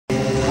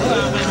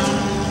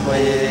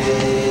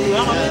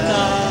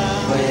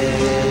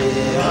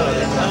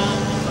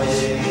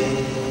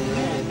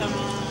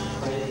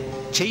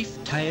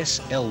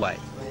Taes Elway,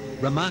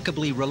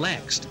 remarkably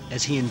relaxed as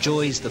he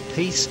enjoys the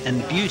peace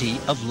and beauty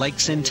of Lake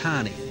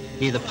Sentani,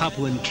 near the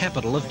Papuan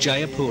capital of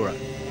Jayapura.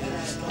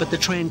 But the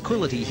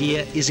tranquility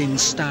here is in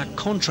stark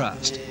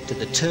contrast to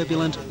the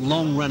turbulent,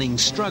 long-running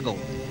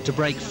struggle to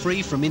break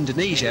free from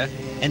Indonesia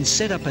and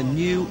set up a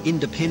new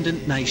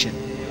independent nation.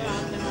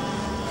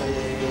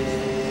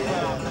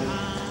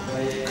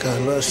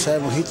 Kalau saya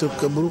menghitung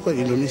keburukan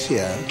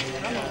Indonesia,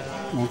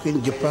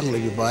 mungkin Jepang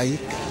lebih baik,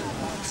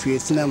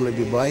 Vietnam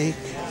lebih baik,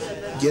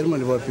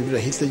 Jerman di bawah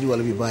pimpinan Hitler juga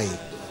lebih baik.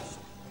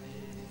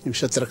 Ini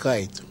bisa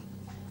terkait.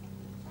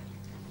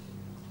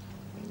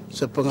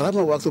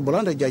 Sepengalaman waktu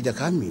Belanda jajah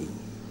kami,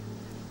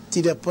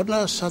 tidak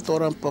pernah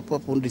satu orang Papua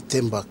pun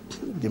ditembak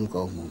di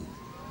muka umum.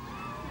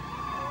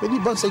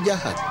 Ini bangsa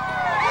jahat.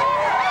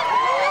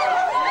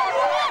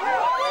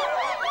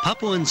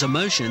 Papuans'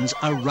 emotions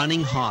are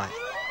running high,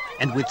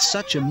 and with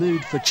such a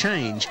mood for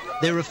change,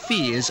 there are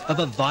fears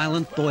of a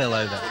violent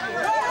boil-over.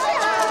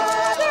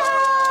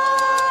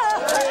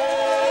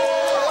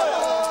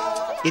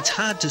 It's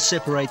hard to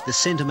separate the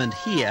sentiment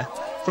here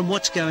from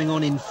what's going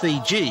on in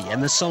Fiji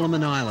and the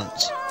Solomon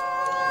Islands.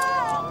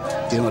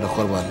 Tidak ada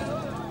korban.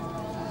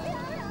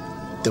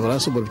 Tidak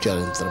langsung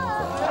berbicara yang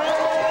terbuka.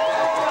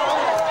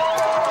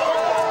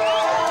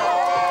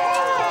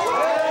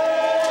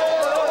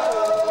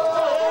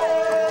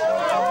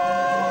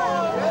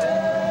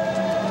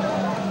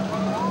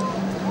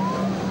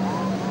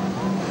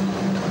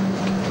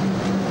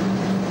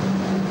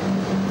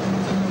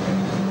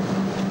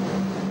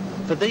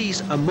 For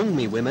these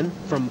Amungmi women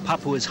from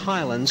Papua's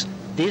highlands,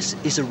 this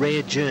is a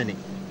rare journey.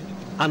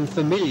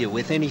 Unfamiliar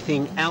with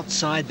anything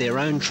outside their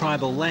own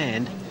tribal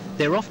land,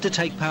 they're off to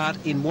take part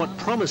in what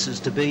promises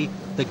to be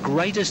the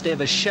greatest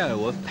ever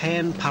show of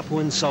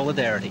pan-Papuan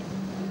solidarity,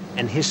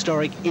 an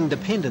historic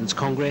independence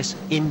congress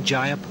in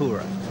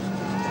Jayapura.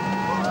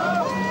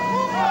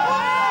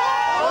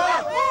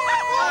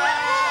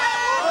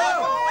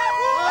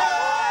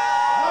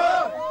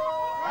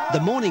 The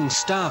Morning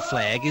Star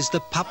flag is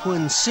the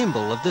Papuan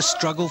symbol of the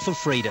struggle for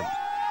freedom.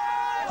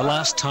 The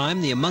last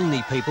time the Amungni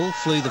people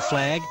flew the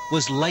flag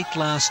was late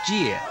last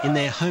year in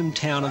their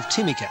hometown of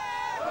Timika.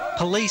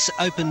 Police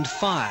opened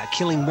fire,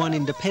 killing one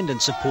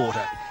independent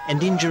supporter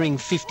and injuring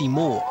 50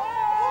 more.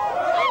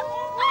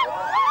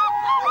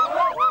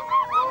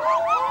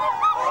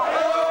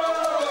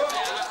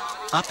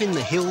 Up in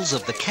the hills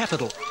of the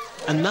capital,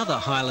 another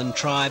highland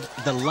tribe,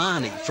 the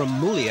Lani from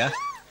Mulia,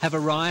 have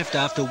arrived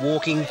after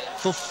walking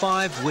for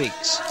 5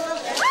 weeks.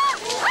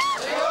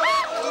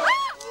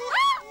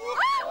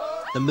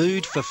 The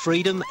mood for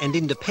freedom and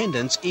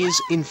independence is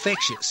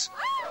infectious.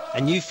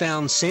 A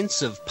newfound sense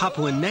of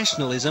Papuan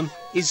nationalism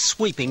is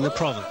sweeping the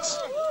province.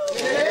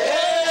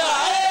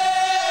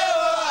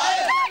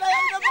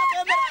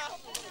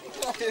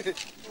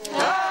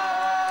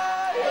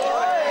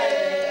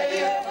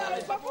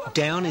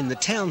 Down in the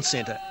town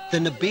centre, the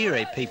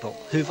Nabire people,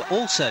 who've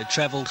also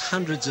travelled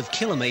hundreds of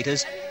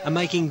kilometres, are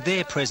making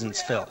their presence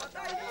felt.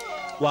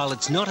 While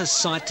it's not a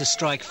sight to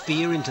strike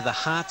fear into the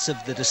hearts of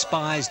the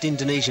despised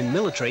Indonesian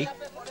military,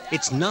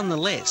 it's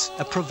nonetheless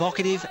a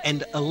provocative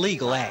and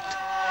illegal act.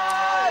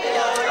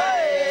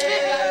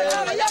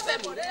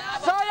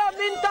 Saya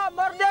minta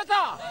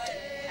merdeka!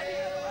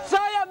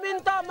 Saya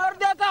minta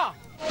merdeka!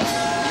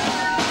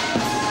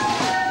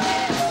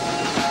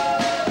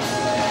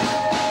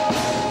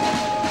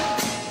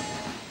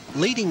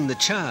 Leading the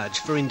charge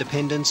for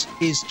independence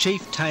is Chief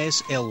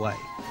Taes Elway,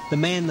 the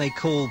man they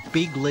call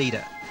Big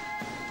Leader.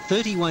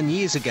 31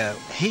 years ago,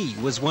 he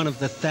was one of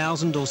the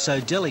 1,000 or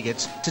so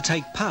delegates to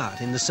take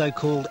part in the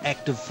so-called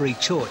Act of Free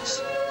Choice.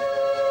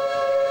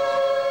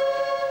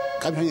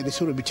 Kami hanya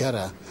disuruh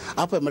bicara,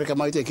 apa yang mereka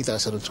mau itu yang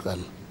kita serukan.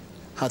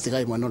 Hati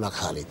kami menolak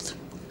hal itu.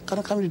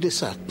 Karena kami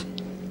didesak,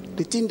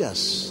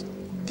 ditindas,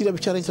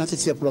 tidak bicara itu nanti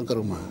tidak pulang ke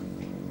rumah.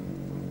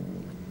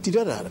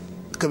 Tidak ada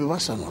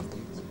kebebasan waktu.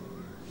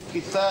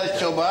 Kita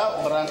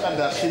coba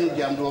berangkat dari sini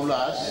jam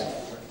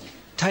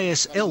 12.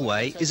 Taes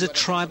Elway is a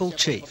tribal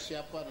chief.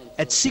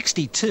 At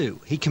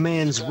 62, he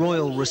commands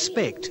royal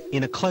respect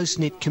in a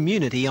close-knit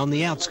community on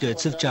the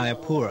outskirts of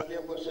Jayapura.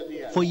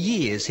 For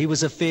years, he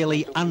was a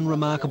fairly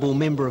unremarkable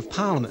member of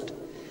parliament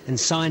and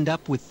signed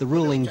up with the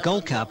ruling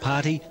Golkar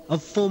party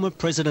of former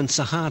President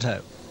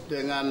Suharto.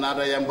 Dengan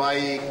nada yang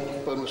baik,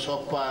 penuh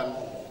sopan.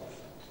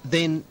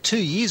 Then,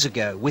 2 years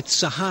ago, with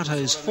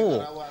Suharto's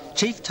fall,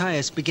 Chief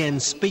Taes began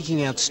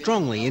speaking out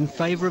strongly in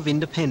favour of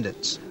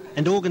independence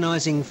and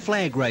organising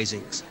flag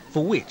raisings,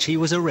 for which he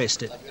was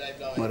arrested.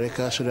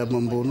 Mereka sudah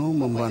membunuh,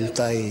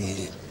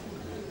 membantai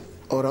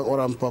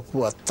orang-orang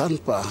Papua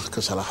tanpa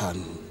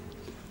kesalahan.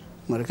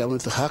 Mereka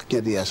menuntut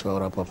haknya dia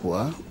sebagai orang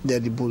Papua, dia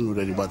dibunuh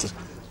dan dibatas.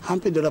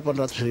 Hampir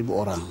 800.000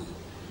 orang.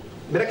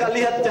 Mereka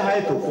lihat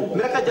cahaya itu,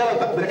 mereka jalan,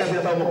 mereka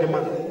tidak tahu mau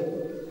kemana.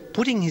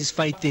 Putting his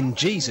faith in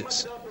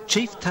Jesus,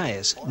 Chief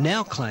Taes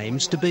now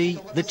claims to be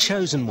the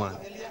chosen one,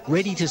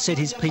 ready to set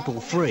his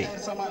people free.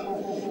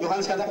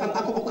 Yohanes katakan,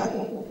 aku bukan.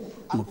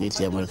 Mungkin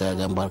itu yang mereka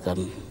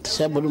gambarkan.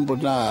 Saya belum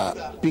pernah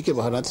pikir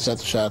bahwa nanti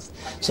satu saat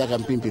saya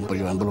akan pimpin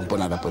perjuangan. Belum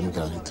pernah ada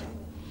pemikiran itu.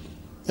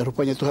 Ya,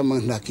 rupanya Tuhan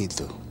menghendaki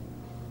itu.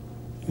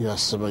 Ya,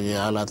 sebagai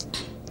alat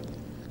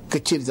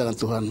kecil di tangan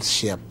Tuhan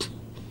siap.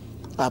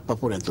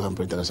 Apapun yang Tuhan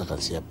perintahkan akan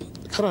siap.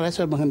 Karena rakyat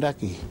sudah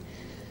menghendaki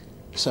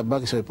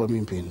sebagai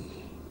pemimpin.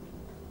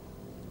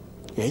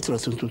 Ya, itulah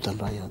tuntutan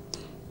rakyat.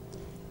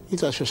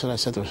 Itu asal saya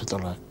terus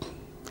tolak.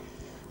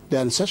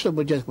 Dan saya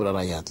sudah berjanji kepada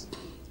rakyat.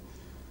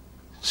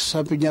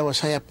 Sampai nyawa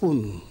saya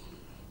pun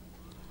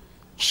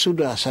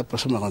sudah saya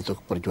persembahkan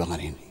untuk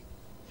perjuangan ini.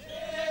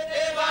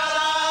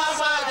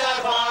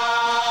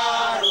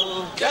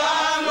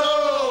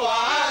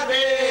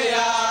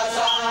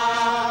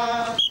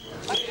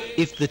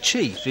 If the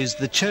chief is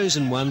the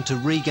chosen one to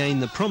regain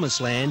the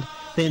promised land,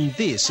 then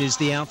this is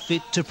the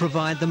outfit to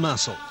provide the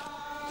muscle.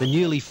 The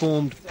newly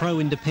formed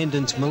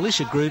pro-independence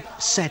militia group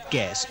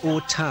Satgas, or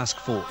Task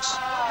Force.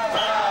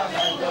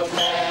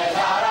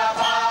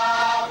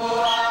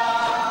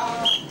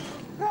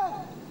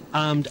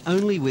 Armed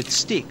only with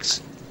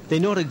sticks,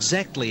 they're not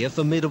exactly a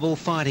formidable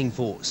fighting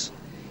force.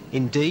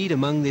 Indeed,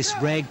 among this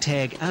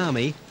ragtag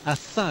army are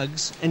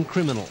thugs and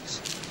criminals.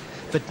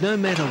 But no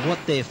matter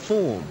what their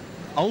form,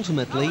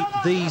 ultimately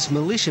these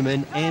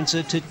militiamen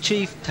answer to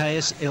Chief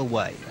Teus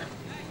Elway.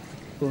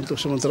 Untuk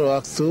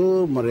sementara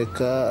waktu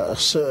mereka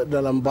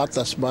dalam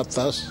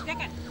batas-batas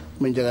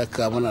menjaga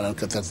keamanan dan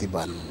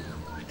ketertiban.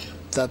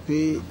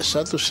 Tapi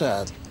suatu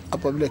saat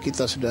apabila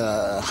kita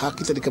sudah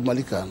hak kita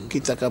dikembalikan,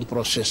 kita akan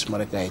proses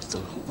mereka itu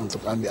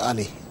untuk ambil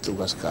alih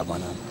tugas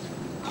keamanan.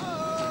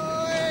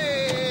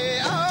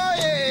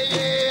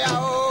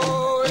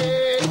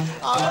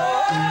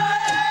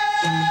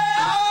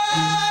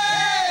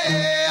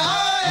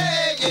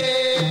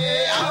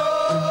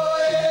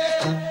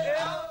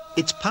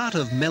 It's part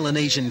of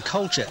Melanesian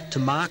culture to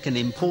mark an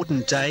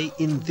important day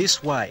in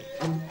this way.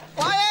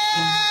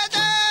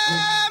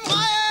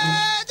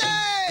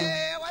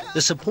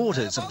 The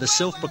supporters of the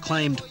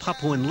self-proclaimed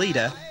Papuan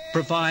leader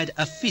provide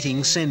a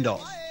fitting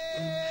send-off.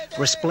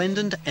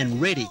 Resplendent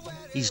and ready,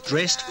 he's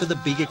dressed for the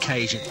big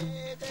occasion,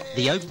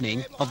 the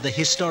opening of the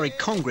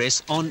historic Congress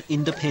on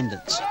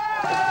Independence.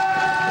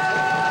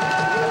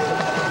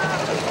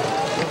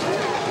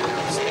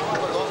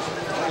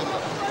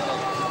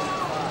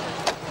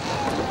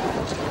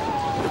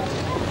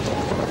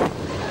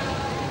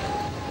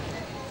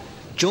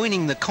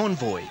 Joining the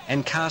convoy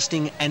and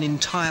casting an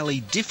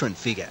entirely different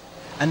figure,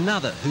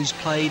 another who's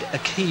played a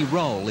key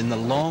role in the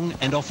long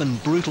and often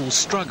brutal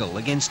struggle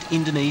against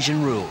Indonesian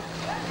rule.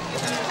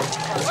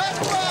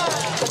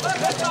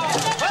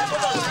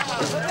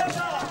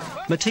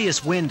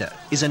 Matthias Wenda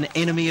is an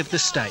enemy of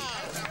the state,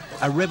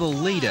 a rebel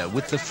leader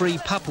with the Free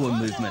Papua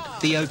movement,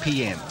 the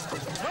OPM.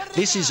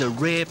 This is a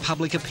rare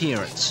public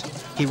appearance.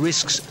 He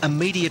risks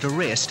immediate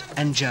arrest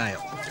and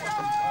jail.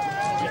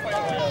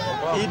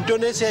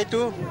 Indonesia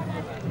itu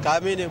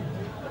kami ini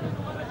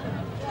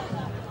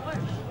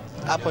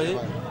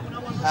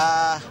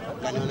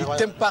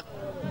ditembak,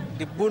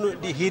 dibunuh,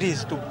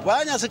 dihiris itu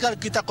banyak sekali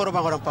kita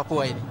korban orang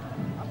Papua ini.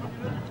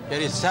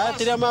 Jadi saya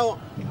tidak mau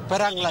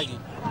perang lagi.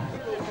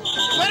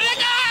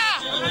 Merdeka!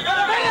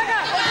 Merdeka!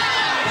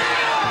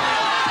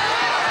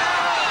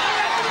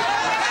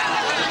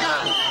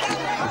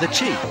 The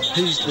chief,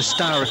 who's the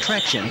star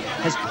attraction,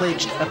 has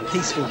pledged a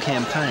peaceful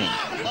campaign.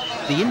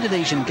 The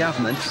Indonesian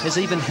government has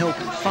even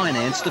helped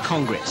finance the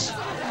Congress.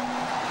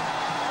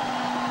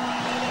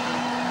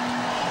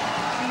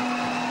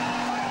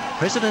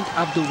 President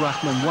Abdul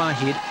Rahman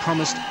Wahid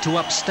promised to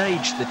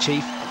upstage the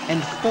chief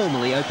and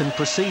formally open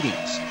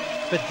proceedings,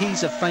 but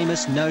he's a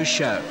famous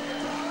no-show.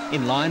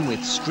 In line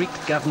with strict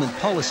government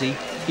policy,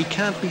 he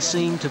can't be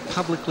seen to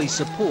publicly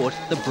support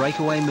the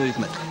breakaway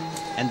movement.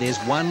 And there's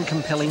one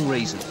compelling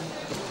reason: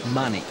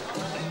 money.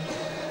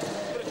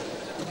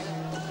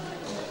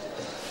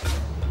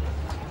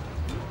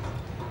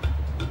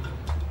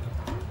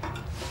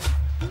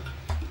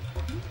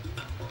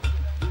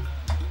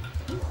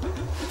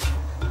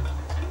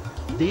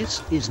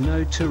 This is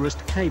no tourist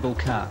cable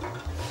car.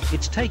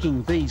 It's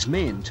taking these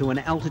men to an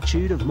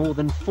altitude of more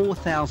than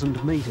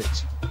 4,000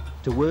 metres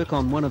to work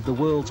on one of the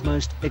world's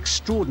most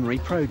extraordinary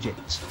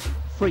projects,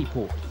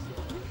 Freeport.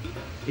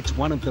 It's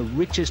one of the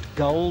richest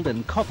gold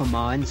and copper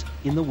mines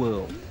in the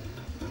world.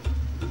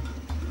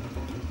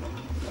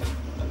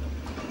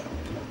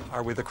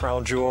 Are we the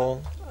crown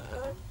jewel?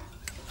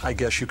 I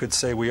guess you could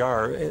say we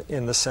are,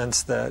 in the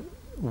sense that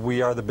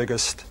we are the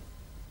biggest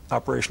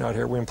operation out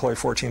here. We employ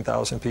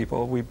 14,000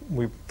 people. We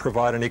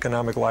provide an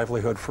economic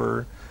livelihood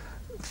for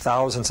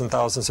thousands and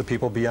thousands of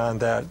people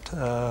beyond that.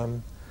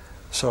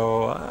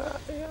 So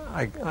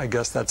I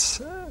guess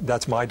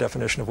that's my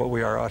definition of what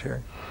we are out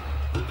here.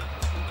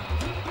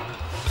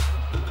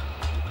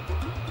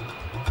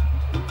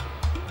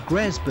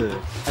 Grasberg,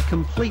 a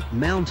complete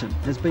mountain,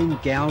 has been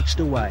gouged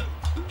away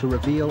to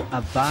reveal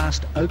a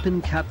vast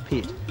open-cut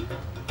pit.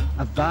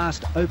 A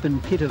vast open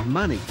pit of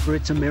money for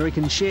its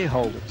American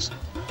shareholders,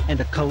 and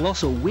a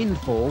colossal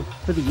windfall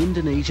for the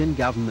Indonesian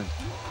government.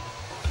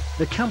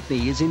 The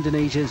company is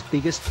Indonesia's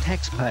biggest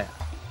taxpayer,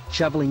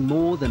 shoveling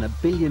more than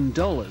 $1 billion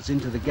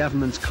into the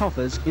government's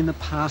coffers in the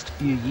past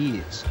few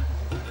years.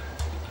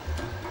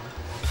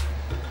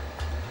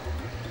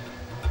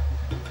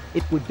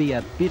 it would be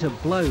a bitter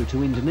blow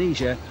to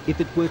Indonesia if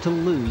it were to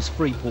lose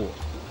Freeport,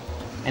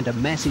 and a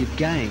massive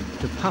gain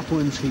to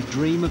Papuans who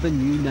dream of a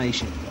new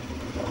nation.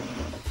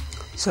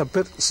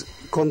 Seperti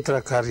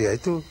kontrak karya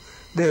itu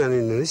dengan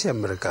Indonesia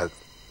mereka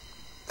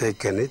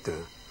taken itu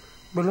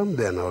belum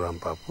dengan orang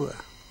Papua.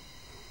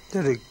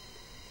 Jadi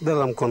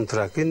dalam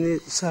kontrak ini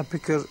saya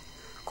pikir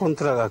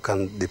kontrak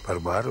akan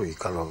diperbarui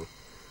kalau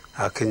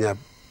akhirnya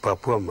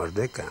Papua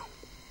merdeka.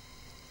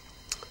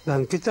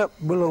 Dan kita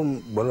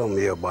belum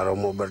ya baru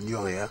mau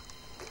berjuang ya.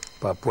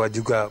 Papua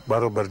juga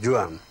baru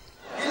berjuang.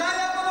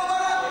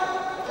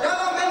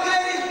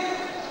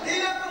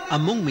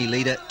 Amungme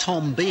leader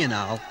Tom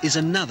Bienal is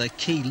another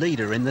key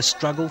leader in the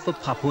struggle for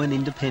Papuan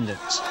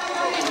independence.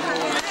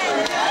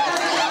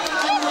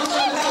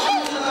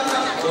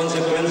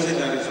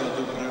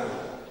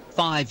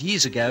 Five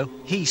years ago,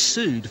 he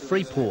sued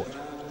Freeport,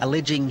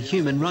 alleging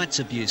human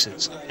rights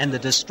abuses and the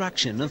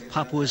destruction of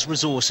Papua's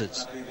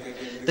resources.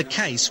 The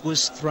case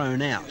was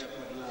thrown out.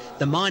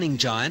 The mining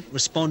giant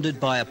responded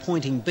by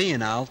appointing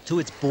Bienal to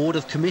its board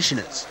of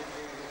commissioners.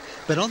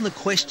 But on the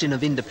question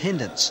of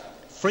independence,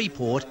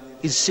 Freeport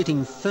is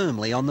sitting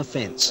firmly on the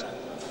fence.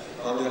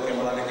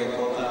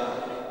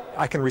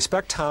 I can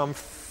respect Tom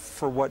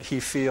for what he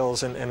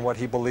feels and what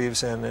he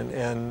believes in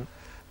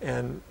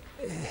and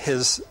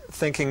his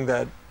thinking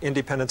that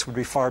independence would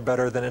be far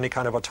better than any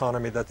kind of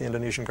autonomy that the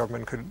Indonesian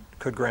government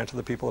could grant to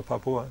the people of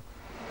Papua.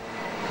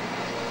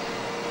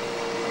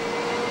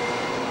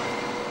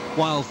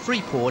 While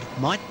Freeport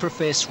might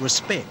profess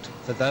respect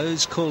for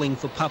those calling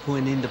for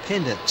Papuan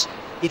independence,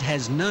 it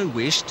has no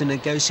wish to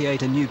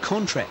negotiate a new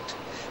contract,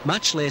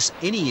 much less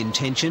any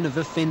intention of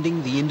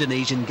offending the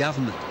Indonesian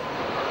government.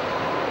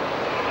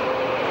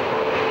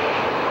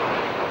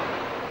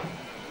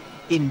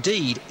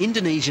 Indeed,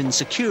 Indonesian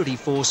security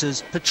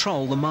forces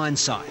patrol the mine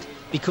site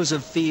because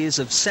of fears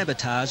of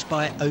sabotage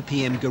by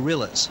OPM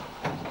guerrillas.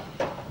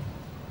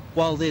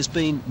 While there's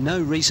been no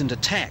recent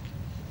attack,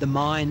 the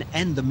mine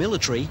and the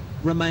military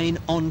remain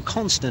on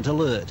constant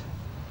alert.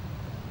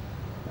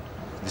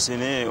 Di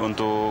sini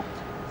untuk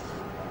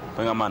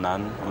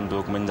pengamanan,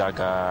 untuk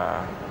menjaga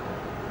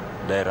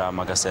daerah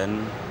magasen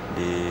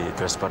di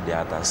transport di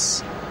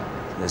atas.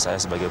 Jadi saya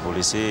sebagai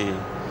polisi,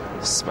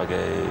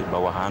 sebagai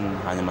bawahan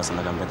hanya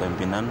melaksanakan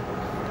pimpinan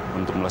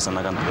untuk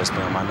melaksanakan tugas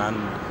pengamanan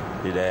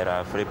di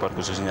daerah Freeport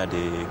khususnya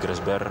di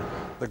Grasberg.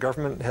 The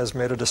government has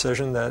made a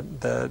decision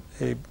that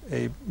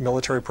a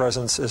military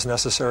presence is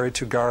necessary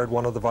to guard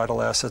one of the vital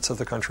assets of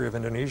the country of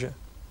Indonesia.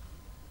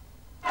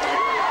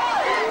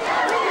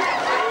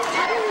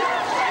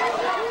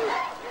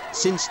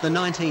 Since the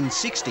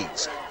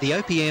 1960s, the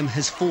OPM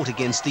has fought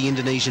against the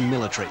Indonesian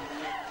military.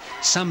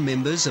 Some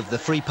members of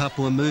the Free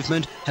Papua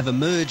movement have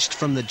emerged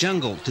from the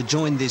jungle to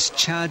join this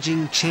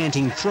charging,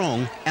 chanting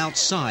throng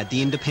outside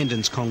the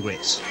Independence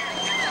Congress.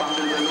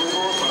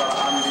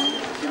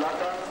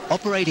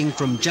 Operating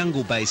from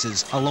jungle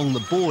bases along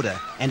the border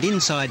and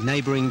inside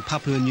neighbouring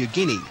Papua New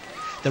Guinea,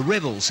 the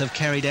rebels have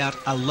carried out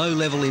a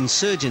low-level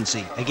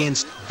insurgency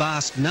against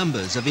vast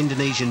numbers of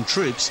Indonesian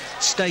troops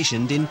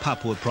stationed in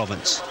Papua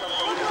province.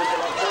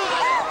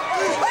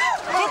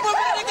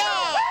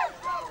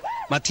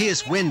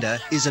 Matthias Wender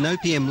is an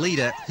OPM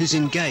leader who's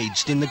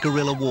engaged in the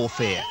guerrilla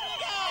warfare,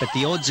 but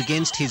the odds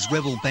against his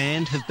rebel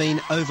band have been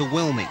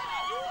overwhelming.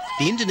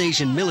 The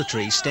Indonesian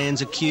military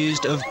stands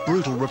accused of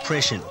brutal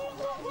repression,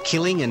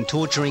 killing and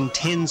torturing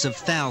tens of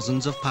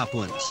thousands of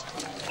Papuans.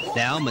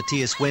 Now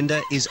Matthias Wender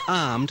is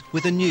armed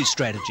with a new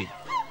strategy.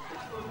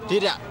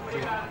 Tidak,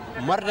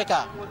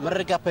 merdeka,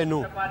 merdeka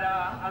penuh.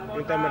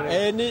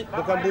 Ini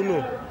bukan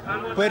bunuh,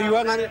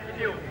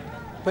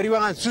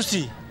 periwangan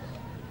suci,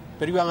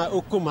 periwangan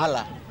hukum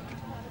halal.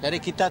 Jadi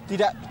kita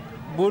tidak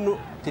bunuh,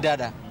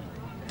 tidak ada,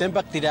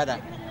 tembak tidak ada.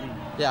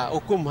 Ya,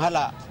 hukum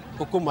halal,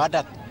 hukum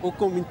adat,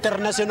 hukum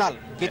internasional.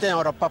 Kita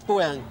yang orang Papua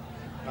yang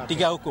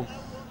tiga hukum.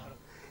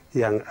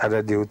 Yang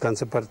ada di hutan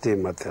seperti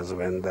Matthias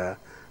Wender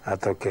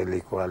atau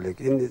Kelly Kualik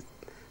ini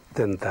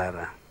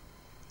tentara.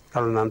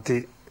 Kalau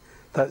nanti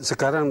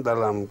sekarang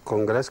dalam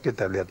Kongres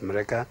kita lihat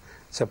mereka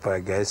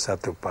sebagai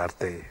satu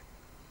partai.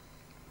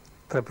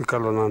 Tapi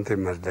kalau nanti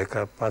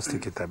merdeka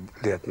pasti kita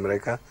lihat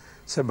mereka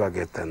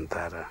sebagai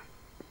tentara.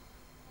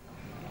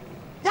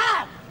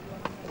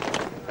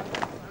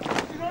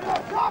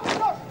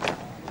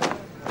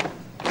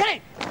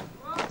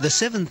 The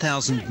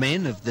 7,000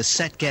 men of the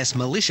Satgas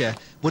militia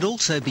would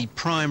also be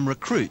prime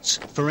recruits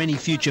for any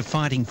future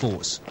fighting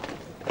force.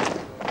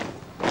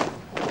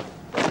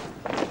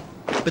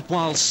 But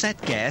while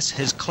Satgas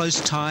has close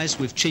ties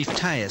with Chief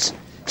Teus,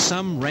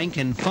 some rank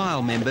and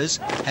file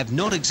members have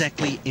not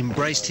exactly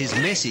embraced his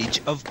message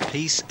of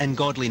peace and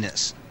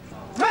godliness.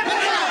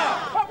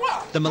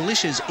 The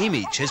militia's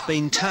image has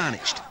been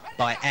tarnished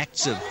by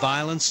acts of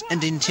violence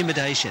and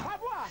intimidation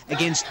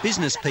against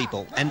business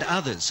people and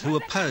others who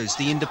oppose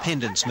the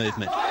independence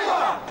movement.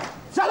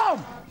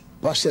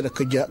 Pasti ada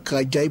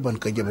keajaiban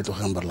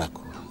Tuhan berlaku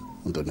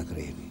untuk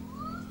negeri ini.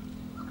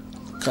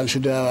 Kan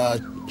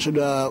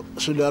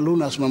sudah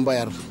lunas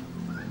membayar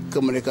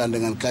kemerdekaan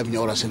dengan kami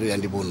orang sendiri yang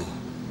dibunuh.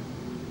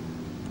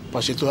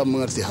 Pasti Tuhan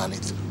mengerti hal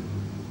itu.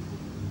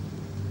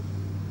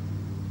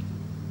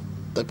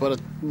 Tapi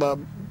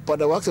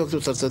pada waktu-waktu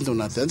tertentu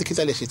nanti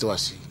kita lihat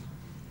situasi.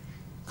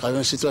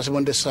 Kalau situasi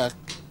mendesak,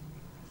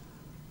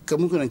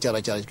 kemungkinan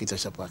cara-cara kita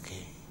bisa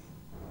pakai.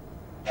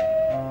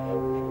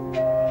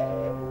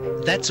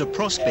 That's a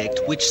prospect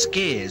which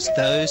scares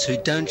those who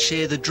don't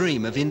share the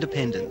dream of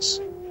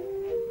independence.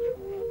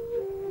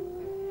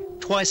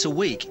 Twice a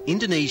week,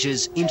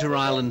 Indonesia's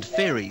inter-island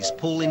ferries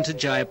pull into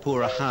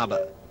Jayapura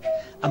harbour.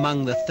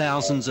 Among the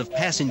thousands of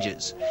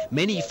passengers,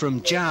 many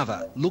from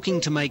Java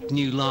looking to make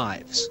new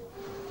lives.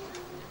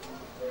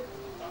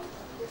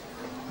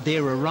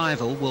 Their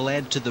arrival will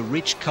add to the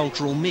rich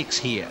cultural mix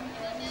here,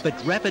 but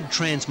rapid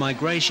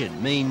transmigration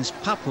means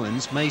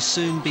Papuans may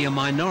soon be a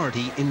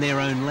minority in their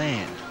own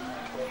land.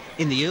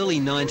 In the early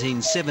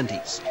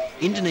 1970s,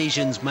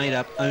 Indonesians made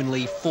up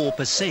only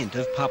 4%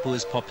 of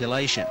Papua's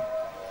population.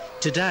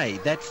 Today,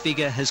 that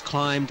figure has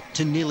climbed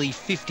to nearly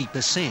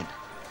 50%.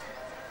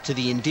 To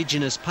the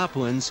indigenous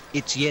Papuans,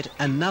 it's yet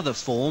another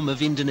form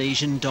of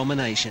Indonesian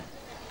domination.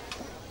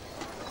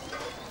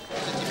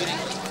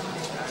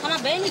 Sama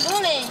Benny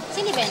boleh,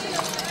 sini Ben.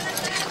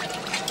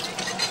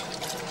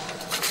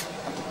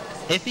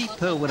 Effie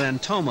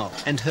Purwarantomo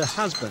and her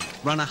husband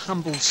run a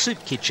humble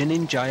soup kitchen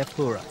in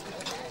Jayapura.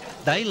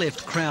 They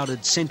left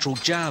crowded central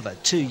Java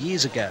 2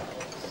 years ago,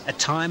 a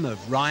time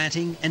of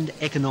rioting and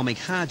economic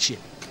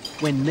hardship,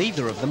 when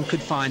neither of them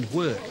could find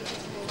work.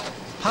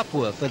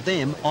 Papua for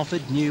them offered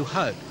new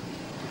hope,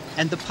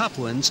 and the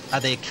Papuans are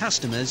their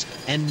customers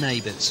and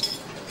neighbours.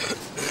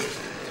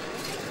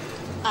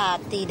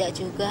 Tidak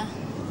juga.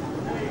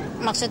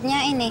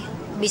 Maksudnya ini,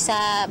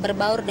 bisa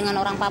berbaur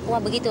dengan orang Papua,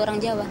 begitu orang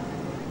Jawa.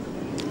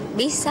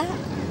 Bisa.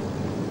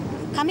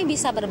 Kami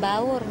bisa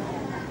berbaur.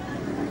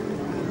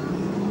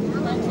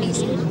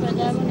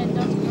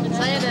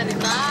 Saya dari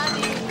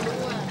tadi.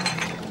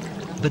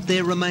 But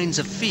there remains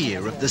a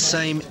fear of the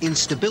same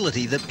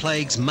instability that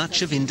plagues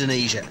much of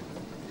Indonesia.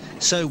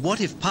 So what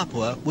if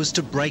Papua was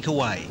to break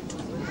away?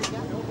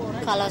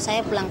 Kalau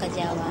saya pulang ke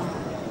Jawa,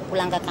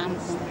 pulang ke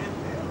kampung.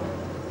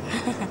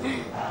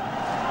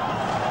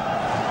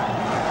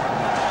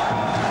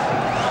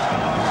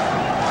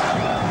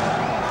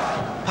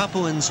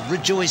 Papuans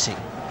rejoicing.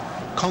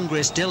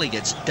 Congress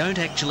delegates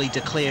don't actually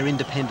declare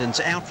independence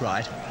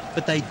outright,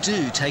 but they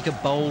do take a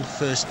bold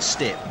first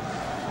step,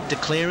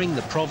 declaring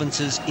the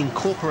province's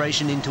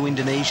incorporation into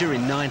Indonesia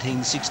in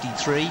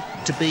 1963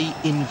 to be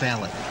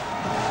invalid.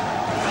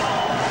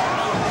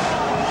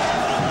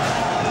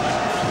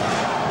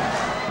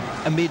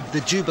 Amid the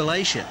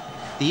jubilation,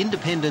 the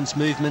independence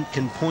movement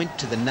can point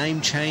to the name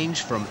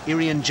change from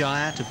Irian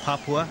Jaya to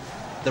Papua,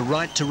 the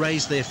right to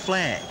raise their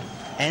flag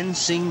and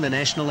sing the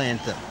national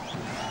anthem.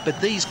 But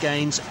these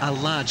gains are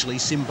largely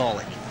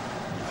symbolic.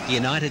 The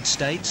United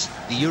States,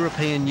 the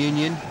European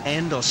Union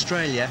and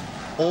Australia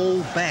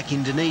all back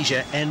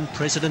Indonesia and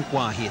President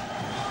Wahid.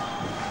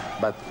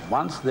 But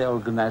once they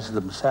organize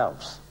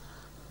themselves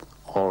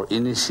or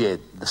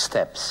initiate the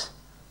steps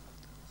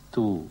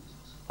to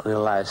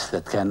realize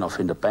that kind of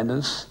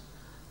independence,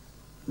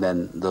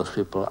 then those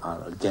people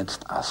are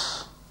against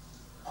us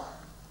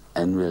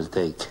and will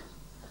take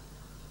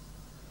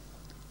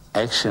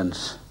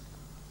actions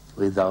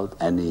without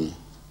any,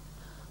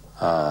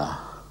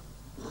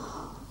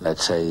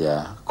 let's say,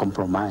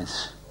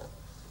 compromise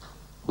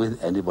with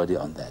anybody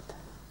on that.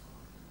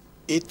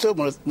 Itu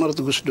menurut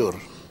Gus Dur,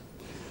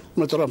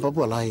 menurut orang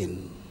Papua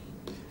lain.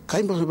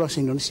 Kami bangsa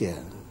Indonesia,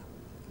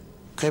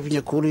 kami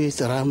punya kulit,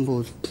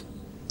 rambut,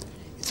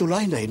 itu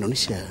lain dari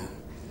Indonesia.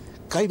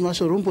 Kami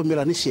masuk rumpun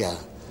Melanesia,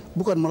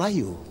 bukan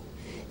Melayu.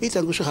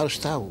 Itu yang Gus harus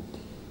tahu.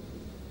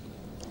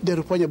 Dia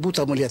rupanya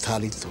buta melihat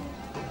hal itu.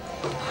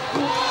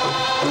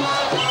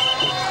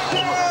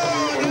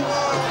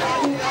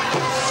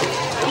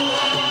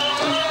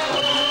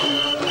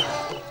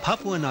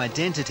 Papuan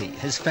identity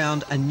has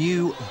found a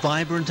new,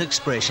 vibrant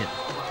expression.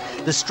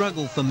 The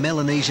struggle for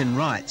Melanesian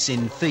rights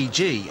in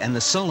Fiji and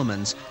the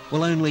Solomons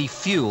will only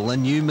fuel a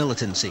new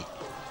militancy.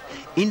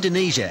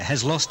 Indonesia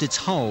has lost its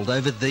hold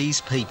over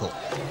these people.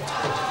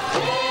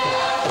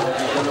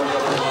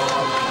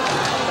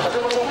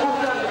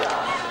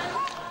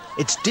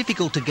 It's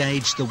difficult to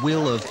gauge the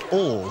will of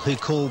all who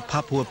call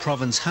Papua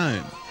province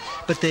home,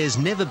 but there's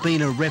never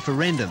been a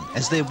referendum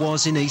as there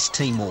was in East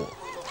Timor.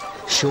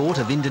 Short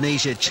of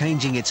Indonesia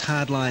changing its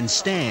hardline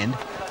stand,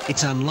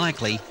 it's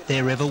unlikely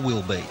there ever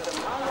will be.